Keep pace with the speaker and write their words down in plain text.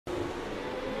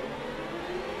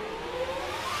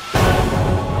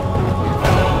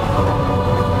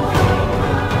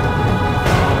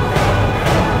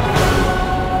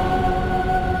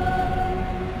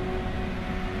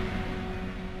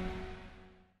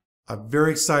I'm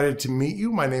very excited to meet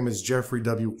you. My name is Jeffrey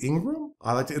W. Ingram.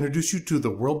 I'd like to introduce you to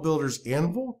the Worldbuilder's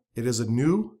Anvil. It is a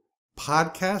new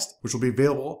podcast which will be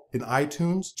available in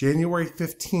iTunes January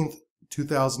 15th,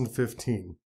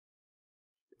 2015.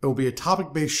 It will be a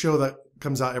topic-based show that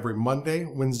comes out every Monday,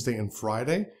 Wednesday, and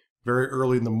Friday, very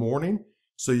early in the morning,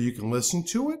 so you can listen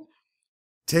to it.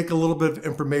 Take a little bit of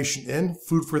information in,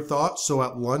 food for thought, so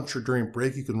at lunch or during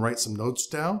break you can write some notes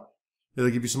down. It'll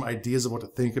give you some ideas of what to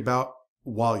think about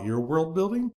while you're world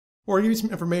building, or give you some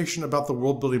information about the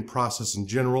world building process in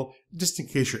general, just in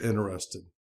case you're interested.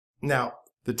 Now,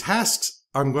 the tasks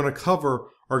I'm going to cover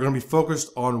are going to be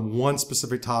focused on one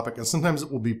specific topic, and sometimes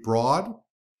it will be broad,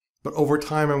 but over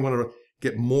time I'm going to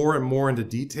get more and more into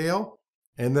detail,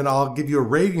 and then I'll give you a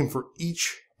rating for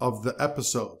each of the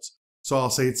episodes. So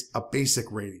I'll say it's a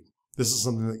basic rating. This is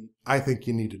something that I think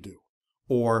you need to do.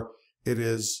 Or it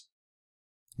is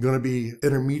going to be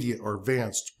intermediate or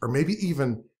advanced, or maybe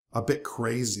even a bit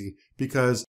crazy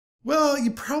because, well, you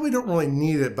probably don't really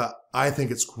need it, but I think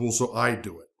it's cool, so I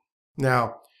do it.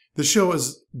 Now, the show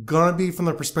is going to be from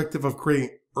the perspective of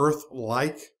creating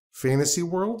Earth-like fantasy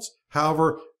worlds.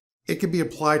 However, it can be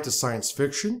applied to science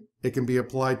fiction. It can be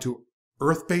applied to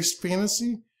Earth-based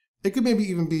fantasy. It could maybe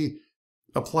even be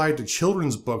applied to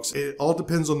children's books. It all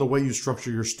depends on the way you structure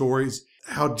your stories,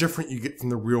 how different you get from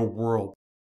the real world.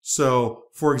 So,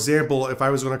 for example, if I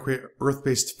was going to create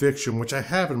Earth-based fiction, which I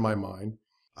have in my mind,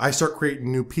 I start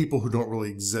creating new people who don't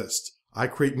really exist. I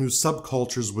create new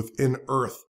subcultures within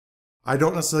Earth. I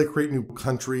don't necessarily create new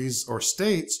countries or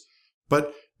states,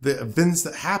 but the events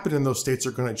that happen in those states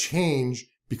are going to change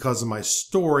because of my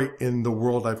story in the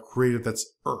world I've created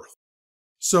that's Earth.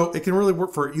 So it can really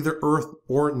work for either Earth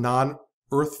or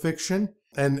non-Earth fiction,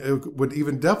 and it would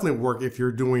even definitely work if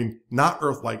you're doing not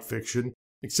Earth-like fiction,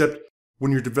 except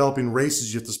when you're developing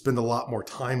races, you have to spend a lot more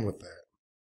time with that.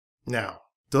 Now,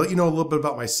 to let you know a little bit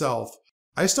about myself,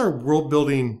 I started world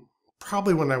building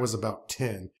probably when I was about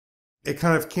 10. It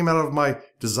kind of came out of my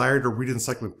desire to read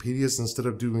encyclopedias instead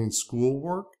of doing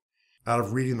schoolwork, out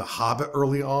of reading The Hobbit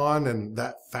early on and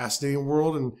that fascinating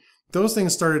world. And those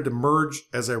things started to merge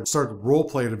as I started role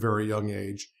play at a very young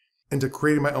age into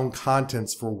creating my own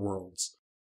contents for worlds.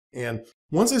 And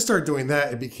once I started doing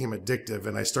that, it became addictive,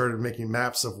 and I started making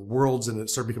maps of worlds, and it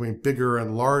started becoming bigger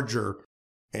and larger.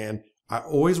 And I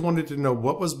always wanted to know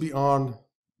what was beyond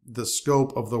the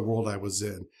scope of the world I was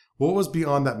in. What was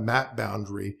beyond that map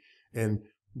boundary and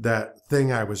that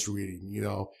thing I was reading. You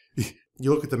know,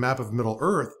 you look at the map of Middle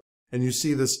Earth, and you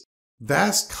see this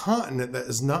vast continent that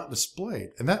is not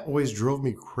displayed. And that always drove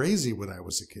me crazy when I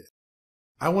was a kid.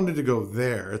 I wanted to go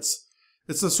there.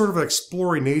 It's a sort of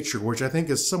exploring nature, which I think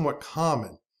is somewhat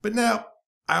common. But now,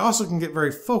 I also can get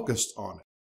very focused on it.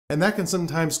 And that can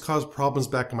sometimes cause problems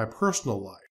back in my personal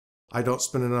life. I don't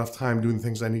spend enough time doing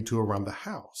things I need to around the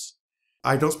house.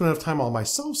 I don't spend enough time on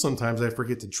myself sometimes. I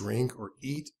forget to drink or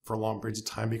eat for long periods of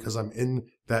time because I'm in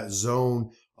that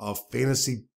zone of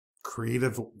fantasy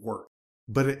creative work.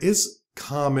 But it is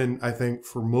common, I think,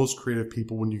 for most creative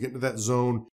people, when you get into that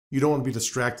zone, you don't want to be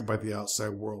distracted by the outside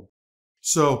world.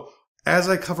 So, as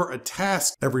I cover a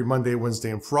task every Monday,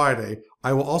 Wednesday, and Friday,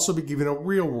 I will also be giving a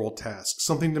real-world task,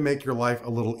 something to make your life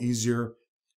a little easier.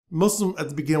 Most of them at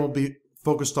the beginning will be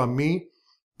focused on me,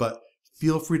 but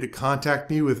feel free to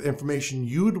contact me with information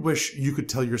you'd wish you could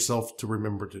tell yourself to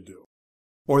remember to do,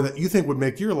 or that you think would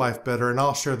make your life better, and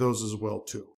I'll share those as well,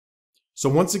 too. So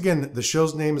once again, the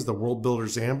show's name is the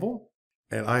Worldbuilder's Anvil,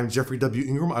 and I'm Jeffrey W.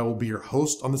 Ingram. I will be your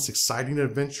host on this exciting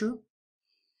adventure.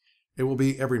 It will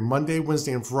be every Monday,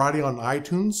 Wednesday, and Friday on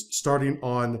iTunes, starting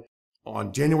on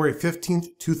January 15th,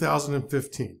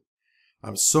 2015.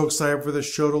 I'm so excited for this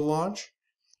show to launch.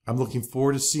 I'm looking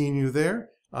forward to seeing you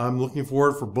there. I'm looking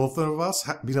forward for both of us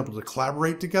being able to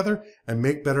collaborate together and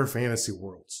make better fantasy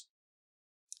worlds.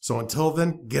 So until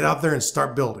then, get out there and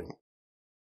start building.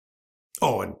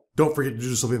 Oh, and don't forget to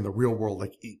do something in the real world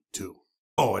like eat too.